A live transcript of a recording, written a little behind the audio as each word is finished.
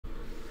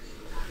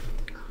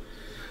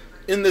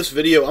In this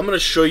video, I'm going to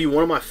show you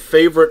one of my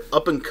favorite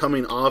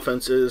up-and-coming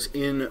offenses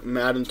in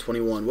Madden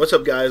 21. What's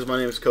up, guys? My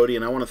name is Cody,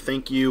 and I want to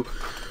thank you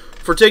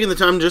for taking the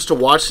time just to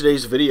watch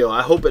today's video.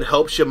 I hope it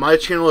helps you. My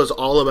channel is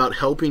all about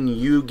helping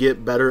you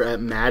get better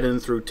at Madden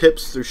through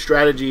tips, through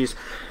strategies.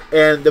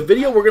 And the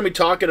video we're going to be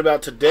talking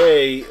about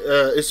today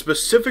is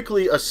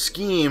specifically a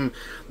scheme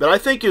that I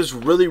think is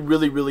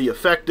really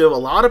effective. A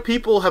lot of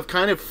people have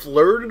kind of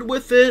flirted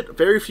with it.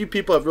 Very few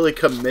people have really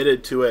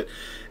committed to it.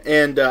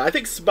 And I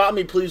think Spot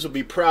Me Please would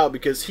be proud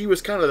because he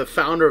was kind of the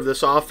founder of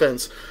this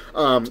offense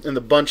and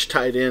the bunch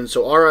tight end.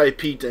 So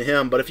RIP to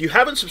him. But if you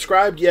haven't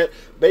subscribed yet,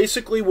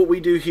 basically what we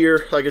do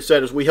here, like I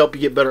said, is we help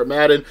you get better at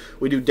Madden.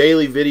 We do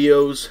daily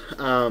videos.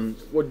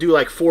 We'll do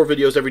like 4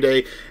 videos every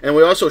day. And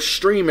we also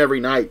stream every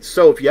night.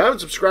 So if you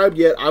haven't subscribed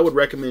yet, I would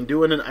recommend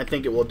doing it. I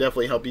think it will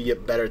definitely help you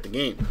get better at the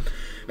game.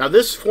 Now,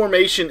 this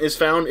formation is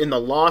found in the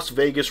Las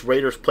Vegas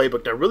Raiders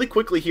playbook. Now, really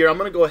quickly here, I'm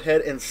going to go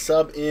ahead and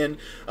sub in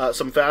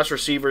some fast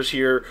receivers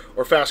here,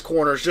 or fast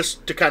corners,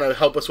 just to kind of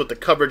help us with the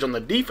coverage on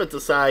the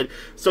defensive side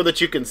so that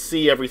you can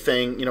see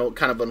everything, you know,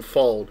 kind of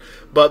unfold.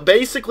 But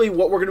basically,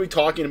 what we're going to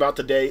be talking about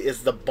today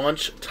is the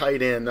bunch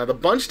tight end. Now, the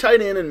bunch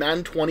tight end in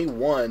Madden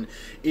 21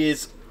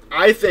 is,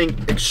 I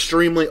think,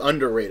 extremely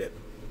underrated.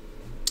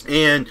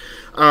 And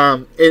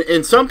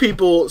some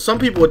people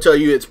would tell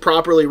you it's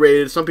properly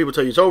rated. Some people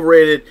tell you it's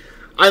overrated.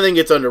 I think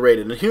it's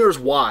underrated, and here's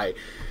why.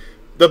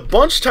 The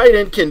bunch tight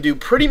end can do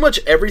pretty much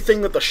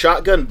everything that the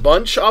shotgun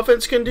bunch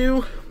offense can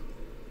do,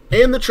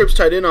 and the trips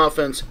tight end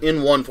offense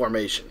in one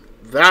formation.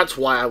 That's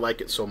why I like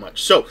it so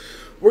much. So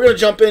we're going to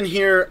jump in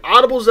here.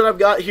 Audibles that I've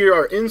got here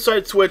are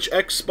inside switch,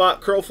 X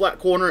spot, curl flat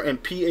corner,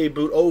 and PA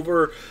boot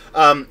over.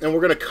 And we're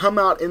going to come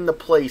out in the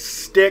play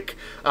stick.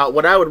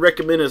 What I would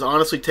recommend is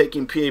honestly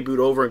taking PA boot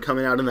over and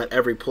coming out in that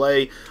every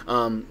play.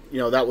 You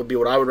know, that would be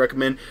what I would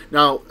recommend.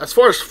 Now, as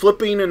far as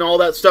flipping and all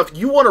that stuff,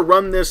 you want to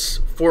run this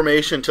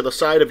formation to the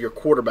side of your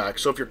quarterback.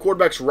 So if your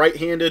quarterback's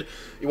right-handed,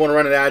 you want to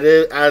run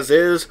it as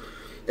is.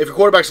 If your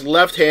quarterback's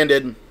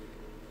left-handed,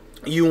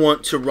 you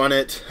want to run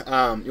it,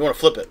 you want to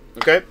flip it,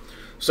 okay?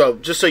 So,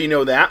 just so you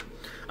know that.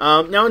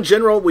 Now, in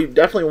general, we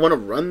definitely want to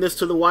run this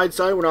to the wide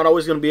side. We're not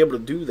always going to be able to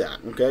do that,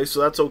 okay?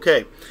 So, that's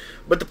okay.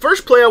 But the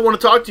first play I want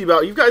to talk to you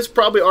about, you guys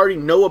probably already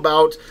know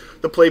about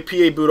the play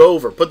PA boot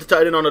over. Put the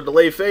tight end on a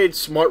delay fade,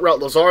 smart route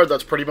Lazard.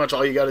 That's pretty much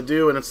all you got to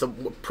do, and it's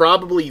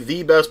probably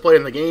the best play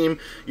in the game.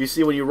 You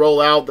see when you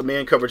roll out, the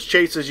man coverage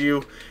chases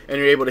you, and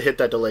you're able to hit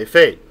that delay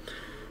fade.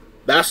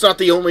 That's not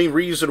the only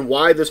reason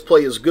why this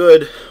play is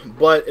good,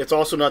 but it's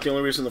also not the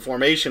only reason the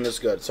formation is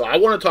good. So I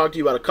want to talk to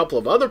you about a couple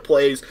of other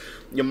plays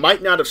you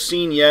might not have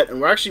seen yet, and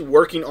we're actually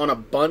working on a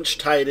bunch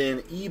tight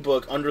end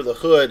ebook under the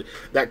hood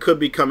that could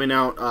be coming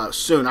out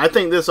soon. I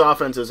think this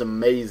offense is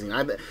amazing.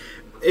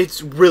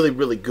 It's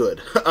really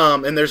good.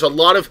 And there's a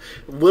lot of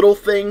little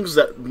things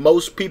that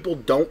most people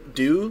don't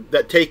do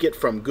that take it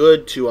from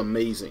good to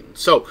amazing.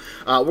 So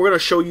we're going to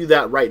show you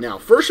that right now.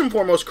 First and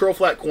foremost, curl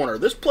flat corner.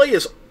 This play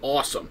is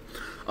awesome.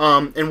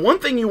 And one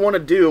thing you want to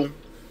do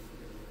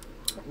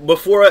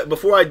before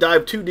I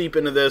dive too deep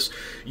into this,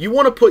 you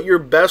want to put your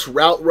best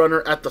route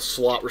runner at the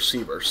slot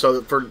receiver.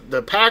 So for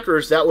the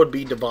Packers, that would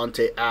be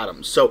Davante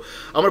Adams. So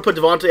I'm going to put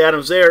Davante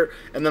Adams there,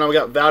 and then I've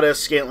got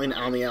Valdez-Scantling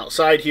on the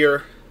outside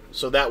here,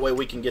 so that way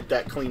we can get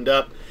that cleaned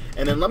up.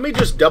 And then let me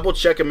just double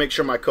check and make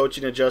sure my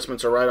coaching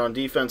adjustments are right on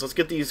defense. Let's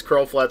get these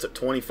curl flats at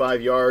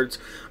 25 yards.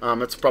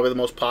 That's probably the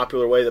most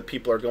popular way that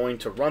people are going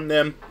to run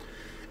them.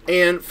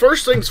 And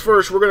first things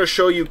first, we're going to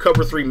show you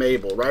cover 3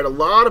 Mabel, right? A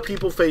lot of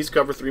people face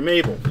cover 3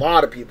 Mabel. A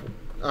lot of people.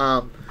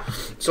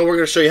 So we're going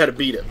to show you how to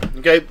beat it.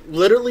 Okay?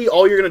 Literally,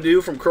 all you're going to do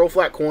from curl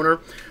flat corner,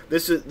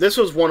 this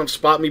was one of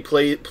Spot Me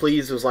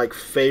Please's like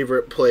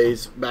favorite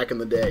plays back in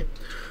the day.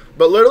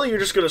 But literally, you're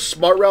just going to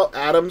smart route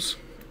Adams.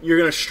 You're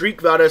going to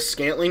streak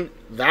Valdez-Scantling.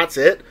 That's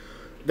it.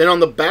 Then on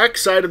the back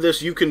side of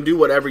this, you can do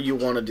whatever you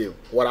want to do.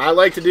 What I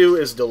like to do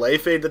is delay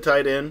fade the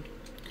tight end,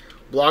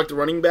 block the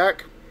running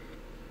back.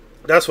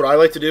 That's what I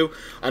like to do.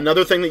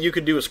 Another thing that you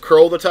could do is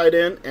curl the tight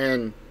end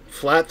and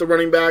flat the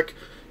running back.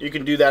 You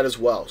can do that as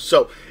well.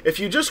 So if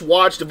you just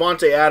watch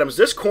Davante Adams,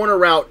 this corner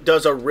route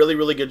does a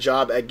really good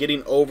job at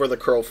getting over the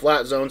curl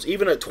flat zones,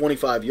 even at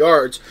 25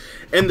 yards.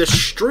 And the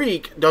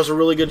streak does a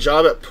really good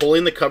job at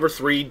pulling the cover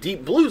 3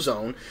 deep blue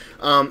zone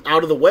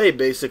out of the way,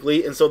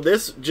 basically. And so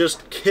this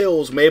just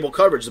kills Mabel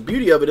coverage. The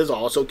beauty of it is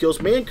also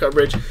kills man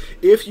coverage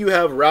if you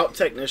have route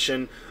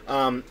technician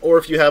or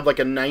if you have like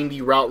a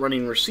 90 route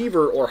running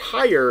receiver or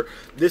higher.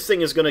 This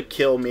thing is going to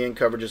kill man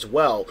coverage as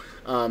well.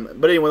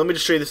 But anyway, let me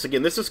just show you this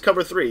again. This is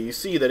cover 3. You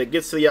see that it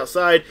gets to the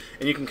outside,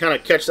 and you can kind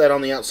of catch that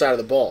on the outside of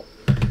the ball.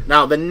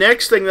 Now, the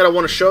next thing that I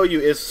want to show you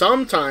is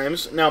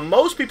sometimes, now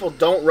most people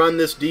don't run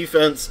this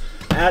defense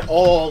at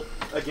all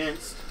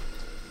against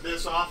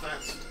this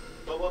offense,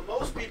 but what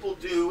most people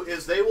do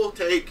is they will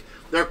take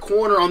their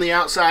corner on the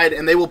outside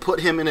and they will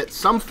put him in at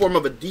some form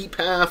of a deep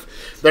half.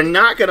 They're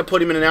not going to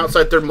put him in an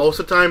outside third most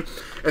of the time.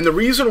 And the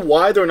reason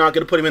why they're not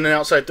going to put him in an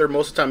outside third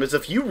most of the time is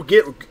if you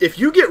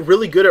get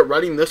really good at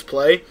running this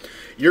play,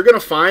 you're going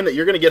to find that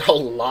you're going to get a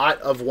lot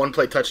of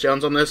one-play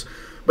touchdowns on this.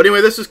 But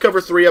anyway, this is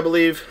cover 3, I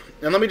believe.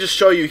 And let me just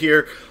show you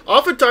here.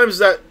 Oftentimes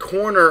that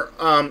corner,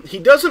 he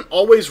doesn't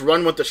always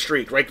run with the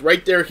streak.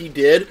 Right there he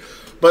did.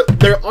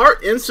 But there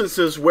are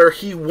instances where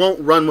he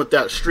won't run with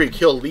that streak.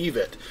 He'll leave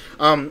it.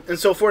 And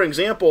so, for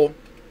example,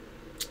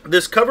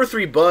 this cover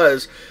 3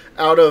 buzz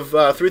out of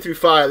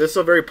 3-5, this is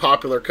a very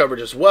popular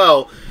coverage as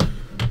well.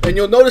 And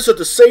you'll notice that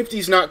the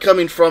safety's not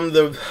coming from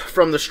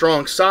the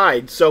strong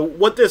side. So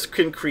what this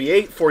can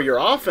create for your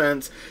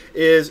offense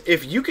is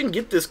if you can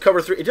get this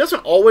cover 3, it doesn't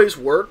always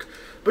work,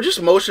 but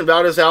just motion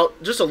Valdez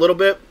out just a little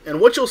bit.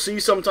 And what you'll see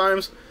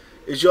sometimes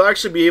is you'll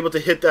actually be able to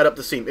hit that up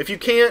the seam. If you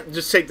can't,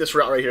 just take this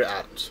route right here,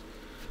 Adams.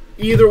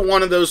 Either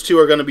one of those two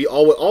are going to be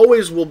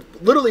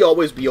literally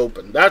always be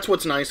open. That's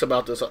what's nice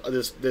about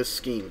this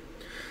scheme.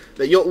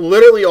 That you'll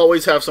literally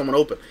always have someone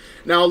open.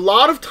 Now, a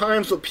lot of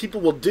times what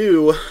people will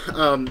do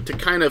to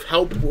kind of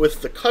help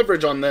with the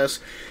coverage on this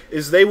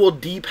is they will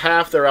deep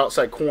half their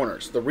outside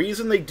corners. The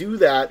reason they do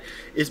that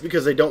is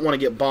because they don't want to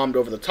get bombed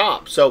over the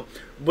top. So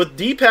with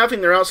deep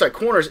halving their outside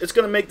corners, it's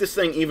going to make this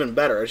thing even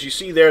better. As you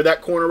see there,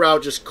 that corner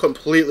route just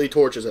completely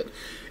torches it.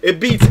 It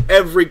beats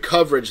every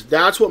coverage.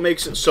 That's what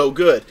makes it so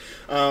good.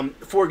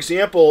 For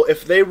example,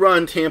 if they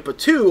run Tampa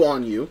 2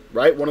 on you,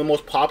 right, one of the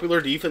most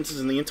popular defenses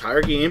in the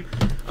entire game,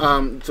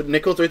 for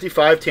nickel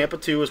 3-5, Tampa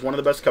 2 is one of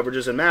the best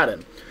coverages in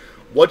Madden.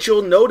 What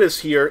you'll notice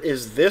here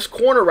is this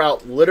corner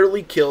route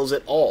literally kills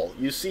it all.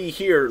 You see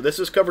here, this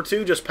is cover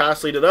 2, just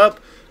pass lead it up,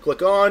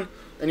 click on,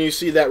 and you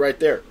see that right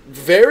there.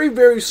 Very,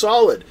 very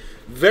solid.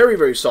 Very,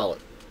 very solid.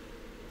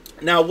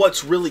 Now,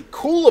 what's really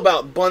cool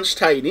about bunch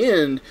tight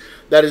end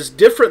that is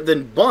different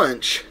than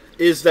bunch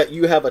is that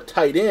you have a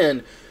tight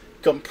end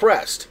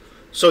compressed.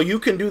 So you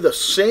can do the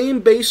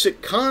same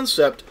basic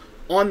concept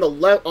on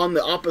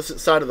the opposite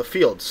side of the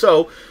field.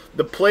 So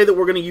the play that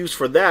we're going to use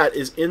for that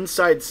is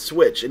inside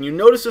switch. And you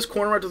notice this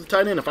corner route to the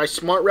tight end. If I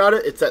smart route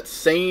it, it's that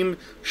same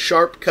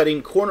sharp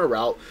cutting corner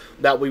route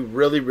that we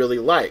really, really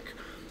like.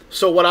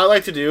 So what I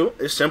like to do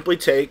is simply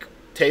take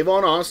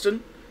Tavon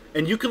Austin,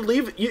 and you can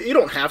leave. You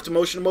don't have to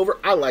motion him over.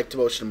 I like to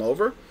motion him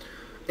over.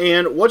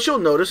 And what you'll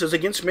notice is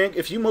against man,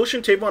 if you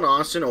motion Tavon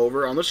Austin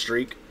over on the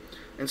streak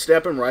and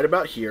step him right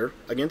about here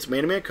against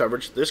man-to-man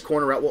coverage, this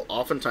corner route will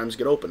oftentimes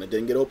get open. It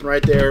didn't get open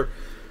right there,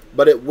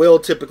 but it will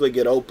typically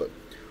get open.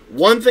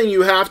 One thing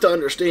you have to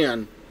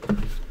understand,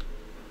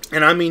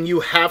 and I mean you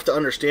have to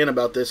understand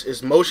about this,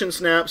 is motion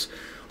snaps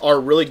are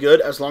really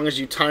good as long as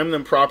you time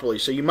them properly.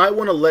 So you might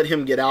want to let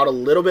him get out a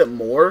little bit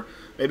more,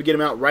 maybe get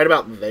him out right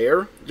about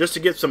there, just to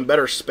get some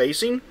better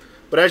spacing.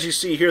 But as you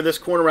see here, this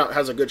corner route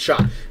has a good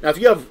shot. Now, if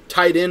you have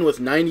tight end with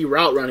 90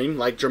 route running,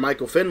 like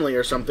Jermichael Finley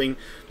or something,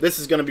 this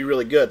is going to be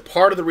really good.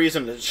 Part of the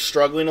reason it's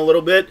struggling a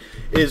little bit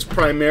is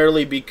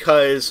primarily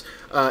because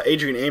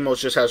Adrian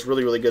Amos just has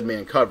really, really good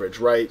man coverage,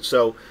 right?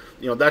 So,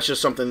 you know, that's just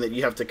something that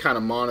you have to kind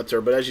of monitor.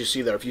 But as you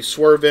see there, if you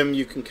swerve him,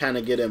 you can kind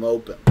of get him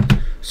open.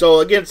 So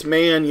against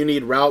man, you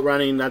need route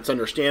running. That's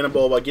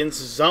understandable. Against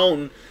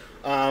zone,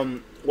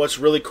 what's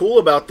really cool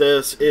about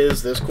this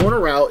is this corner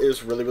route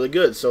is really, really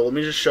good. So let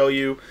me just show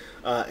you.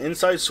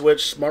 Inside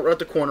switch, smart route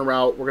to corner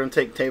route. We're going to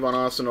take Tavon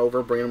Austin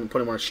over, bring him and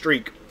put him on a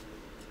streak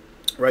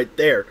right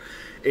there.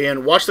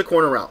 And watch the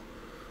corner route.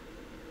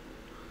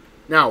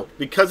 Now,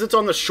 because it's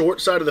on the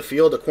short side of the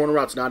field, the corner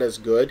route's not as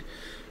good.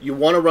 You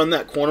want to run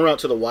that corner route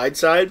to the wide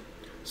side.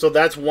 So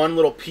that's one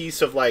little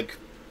piece of like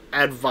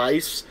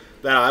advice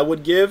that I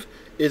would give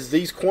is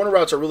these corner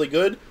routes are really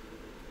good.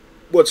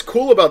 What's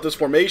cool about this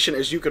formation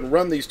is you can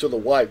run these to the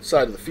wide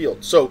side of the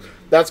field. So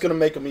that's going to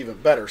make them even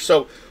better.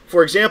 So,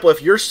 for example,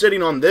 if you're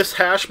sitting on this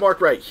hash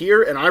mark right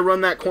here and I run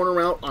that corner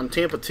route on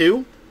Tampa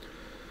 2,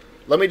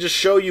 let me just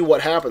show you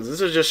what happens. This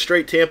is just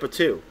straight Tampa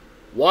 2.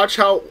 Watch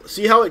how,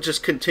 see how it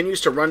just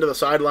continues to run to the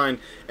sideline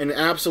and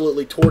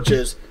absolutely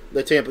torches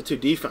the Tampa 2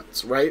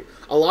 defense, right?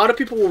 A lot of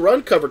people will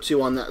run cover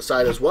 2 on that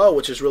side as well,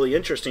 which is really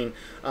interesting.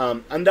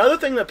 Another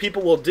thing that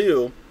people will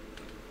do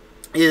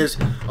is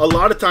a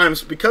lot of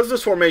times, because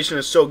this formation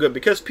is so good,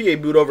 because PA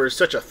boot over is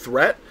such a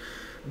threat,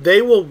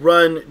 they will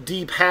run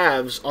deep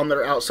halves on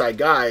their outside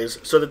guys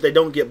so that they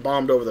don't get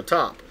bombed over the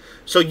top.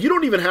 So you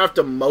don't even have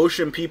to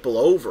motion people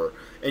over.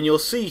 And you'll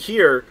see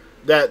here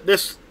that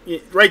this,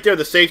 right there,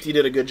 the safety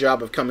did a good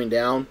job of coming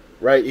down,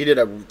 right? He did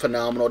a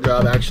phenomenal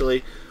job,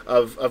 actually,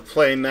 of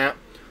playing that.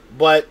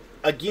 But,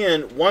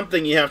 again, one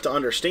thing you have to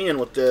understand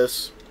with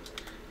this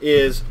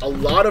is a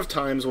lot of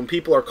times when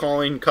people are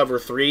calling cover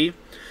 3,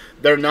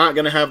 they're not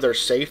going to have their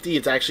safety.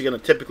 It's actually going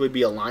to typically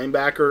be a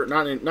linebacker,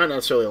 not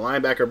necessarily a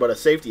linebacker, but a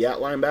safety at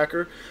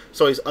linebacker.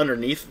 So he's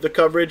underneath the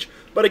coverage.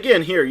 But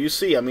again, here you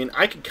see, I mean,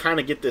 I can kind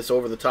of get this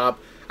over the top.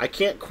 I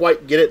can't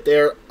quite get it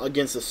there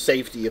against a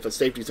safety if a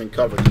safety's in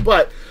coverage.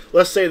 But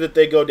let's say that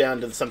they go down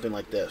to something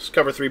like this,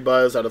 cover 3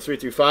 buzz out of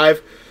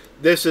 3-5.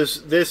 This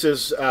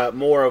is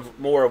more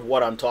of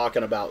what I'm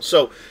talking about.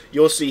 So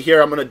you'll see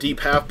here, I'm going to deep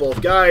half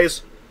both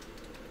guys.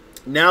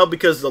 Now,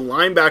 because the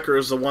linebacker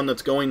is the one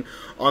that's going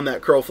on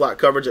that curl flat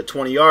coverage at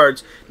 20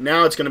 yards,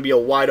 now it's going to be a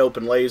wide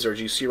open laser, as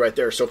you see right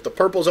there. So if the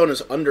purple zone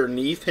is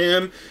underneath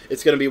him,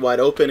 it's going to be wide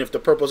open. If the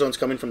purple zone is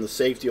coming from the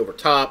safety over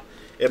top,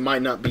 it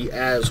might not be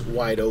as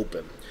wide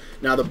open.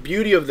 Now the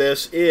beauty of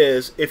this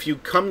is if you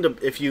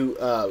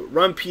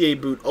run PA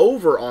boot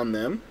over on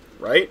them,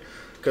 right?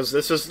 Because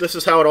this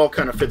is how it all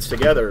kind of fits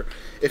together.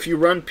 If you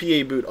run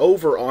PA boot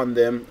over on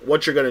them,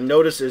 what you're going to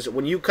notice is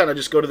when you kind of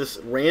just go to this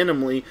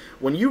randomly,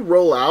 when you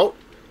roll out,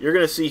 you're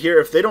going to see here,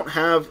 if they don't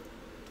have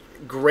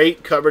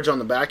great coverage on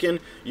the back end,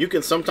 you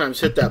can sometimes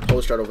hit that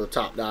post right over the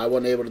top. Now, I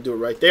wasn't able to do it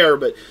right there,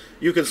 but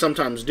you can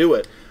sometimes do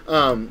it.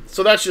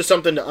 So that's just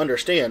something to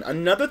understand.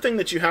 Another thing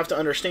that you have to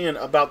understand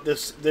about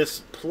this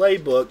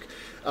playbook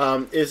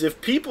is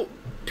if people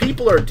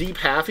are deep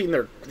halving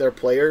their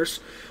players,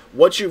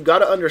 what you've got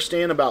to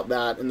understand about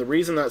that, and the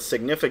reason that's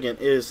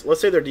significant is,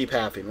 let's say they're deep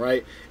halving,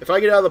 right? If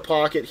I get out of the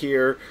pocket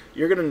here,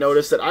 you're going to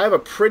notice that I have a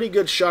pretty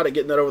good shot at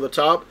getting that over the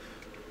top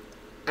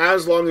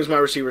as long as my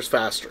receiver's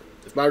faster.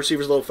 If my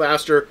receiver's a little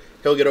faster,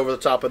 he'll get over the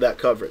top of that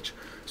coverage.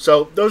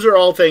 So those are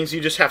all things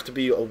you just have to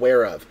be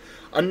aware of.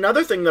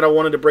 Another thing that I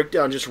wanted to break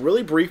down just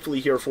really briefly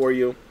here for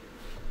you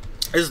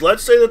is,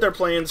 let's say that they're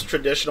playing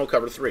traditional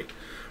cover 3,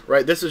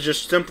 right? This is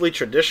just simply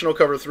traditional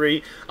cover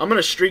 3. I'm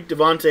going to streak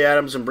Devontae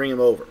Adams and bring him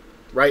over,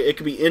 right? It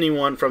could be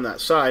anyone from that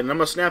side, and I'm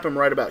going to snap him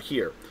right about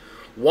here.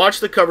 Watch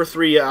the cover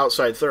 3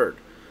 outside third.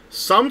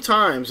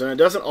 Sometimes, and it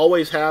doesn't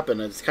always happen,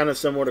 it's kind of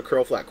similar to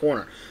curl flat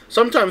corner,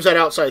 sometimes that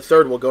outside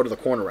third will go to the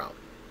corner route.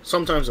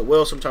 Sometimes it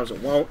will, sometimes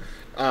it won't.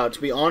 To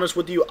be honest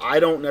with you, I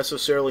don't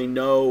necessarily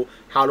know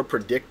how to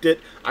predict it.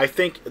 I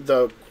think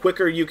the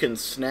quicker you can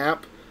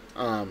snap,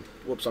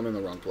 whoops, I'm in the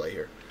wrong play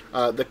here.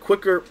 The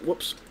quicker,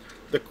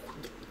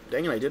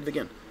 dang it, I did it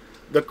again.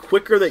 The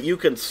quicker that you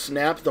can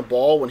snap the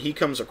ball when he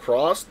comes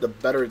across, the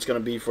better it's going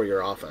to be for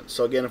your offense.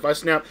 So again, if I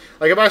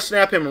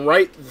snap him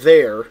right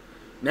there,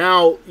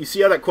 now you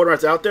see how that corner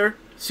route's out there?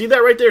 See that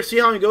right there? See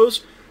how he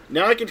goes?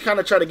 Now I can kind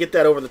of try to get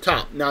that over the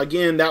top. Now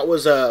again, that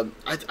was I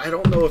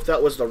don't know if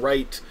that was the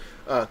right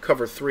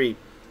cover 3.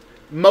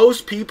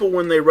 Most people,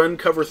 when they run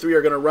cover 3,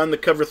 are going to run the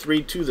cover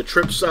 3 to the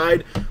trip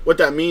side. What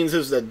that means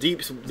is the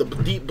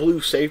deep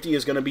blue safety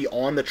is going to be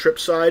on the trip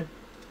side.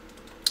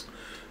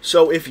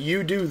 So if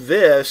you do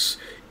this,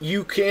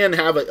 you can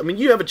have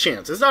you have a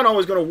chance. It's not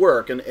always going to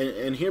work,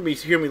 and hear me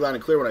loud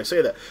and clear when I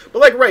say that. But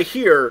like right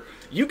here,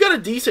 you got a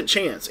decent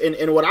chance.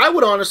 And what I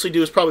would honestly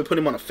do is probably put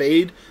him on a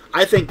fade.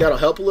 I think that'll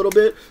help a little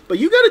bit. But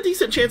you got a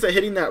decent chance at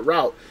hitting that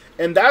route.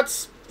 And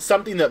that's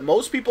something that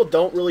most people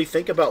don't really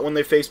think about when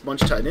they face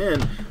bunch tight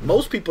end.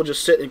 Most people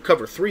just sit in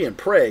cover 3 and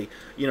pray.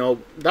 You know,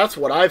 that's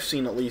what I've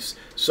seen at least.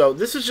 So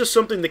this is just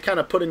something to kind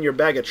of put in your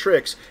bag of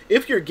tricks.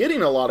 If you're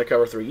getting a lot of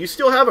cover 3, you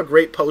still have a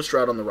great post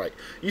route on the right.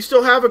 You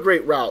still have a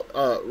great route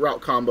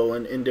combo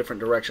in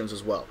different directions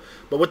as well.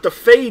 But with the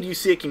fade, you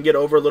see it can get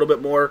over a little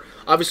bit more.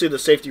 Obviously, the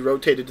safety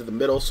rotated to the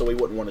middle, so we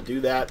wouldn't want to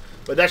do that.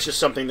 But that's just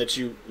something that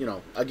you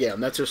know, again,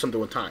 that's just something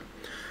with time.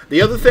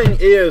 The other thing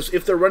is,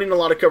 if they're running a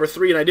lot of cover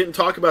 3, and I didn't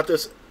talk about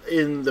this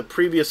in the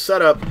previous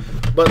setup,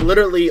 but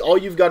literally all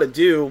you've got to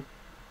do,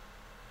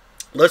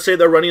 let's say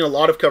they're running a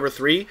lot of cover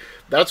 3,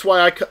 that's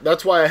why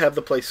I have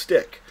the play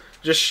stick.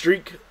 Just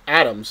streak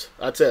Adams,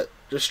 that's it.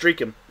 Just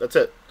streak him, that's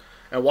it.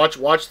 And watch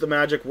the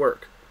magic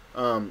work.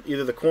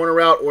 Either the corner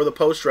route or the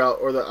post route,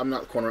 or the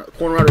corner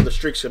route or the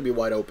streak's going to be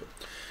wide open.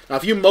 Now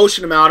if you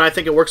motion him out, I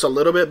think it works a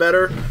little bit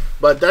better,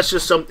 but that's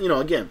just some, you know,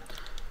 again,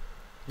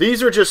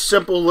 these are just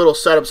simple little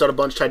setups out of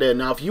bunch tight end.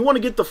 Now, if you want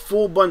to get the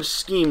full bunch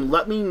scheme,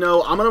 let me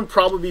know. I'm going to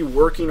probably be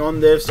working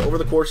on this over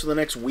the course of the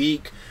next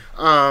week.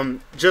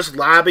 Just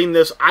labbing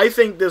this. I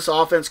think this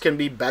offense can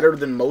be better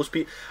than most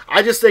people.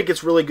 I just think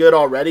it's really good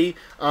already.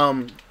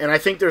 And I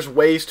think there's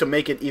ways to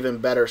make it even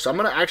better. So I'm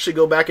going to actually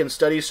go back and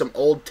study some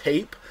old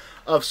tape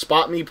of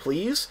Spot Me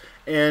Please.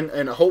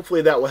 And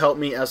hopefully that will help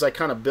me as I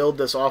kind of build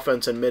this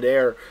offense in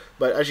midair.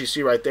 But as you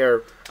see right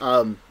there,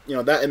 you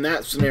know, that in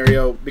that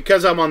scenario,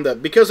 because I'm on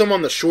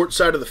the short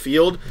side of the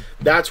field,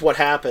 that's what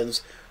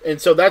happens.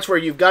 And so that's where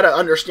you've got to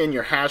understand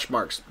your hash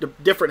marks. The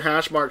different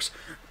hash marks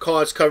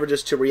cause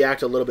coverages to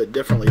react a little bit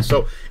differently.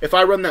 So if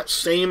I run that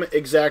same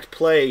exact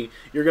play,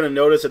 you're going to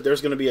notice that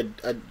there's going to be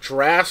a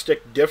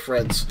drastic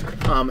difference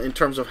in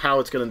terms of how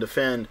it's going to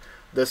defend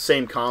the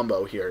same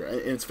combo here. And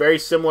it's very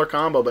similar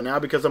combo, but now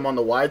because I'm on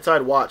the wide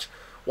side, watch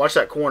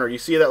that corner. You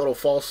see that little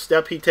false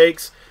step he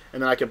takes,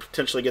 and then I could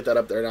potentially get that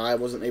up there. Now I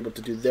wasn't able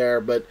to do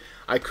there, but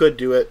I could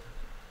do it,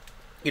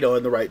 you know,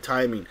 in the right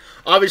timing.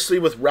 Obviously,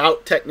 with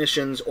route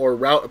technicians or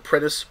route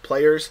apprentice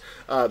players,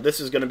 this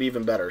is going to be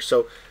even better.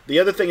 So the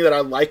other thing that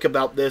I like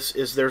about this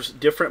is there's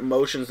different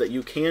motions that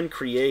you can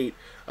create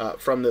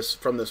from this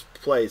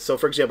play. So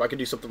for example, I could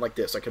do something like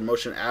this. I can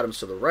motion Adams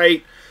to the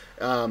right,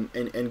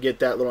 and get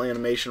that little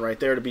animation right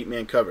there to beat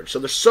man coverage. So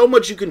there's so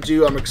much you can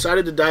do. I'm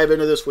excited to dive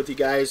into this with you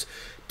guys.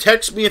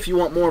 Text me if you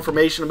want more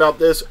information about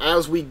this.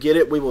 As we get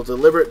it, we will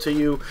deliver it to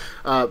you.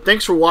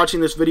 Thanks for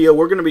watching this video.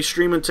 We're going to be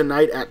streaming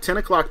tonight at 10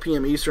 o'clock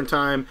p.m. Eastern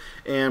Time,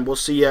 and we'll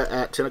see you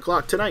at 10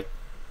 o'clock tonight.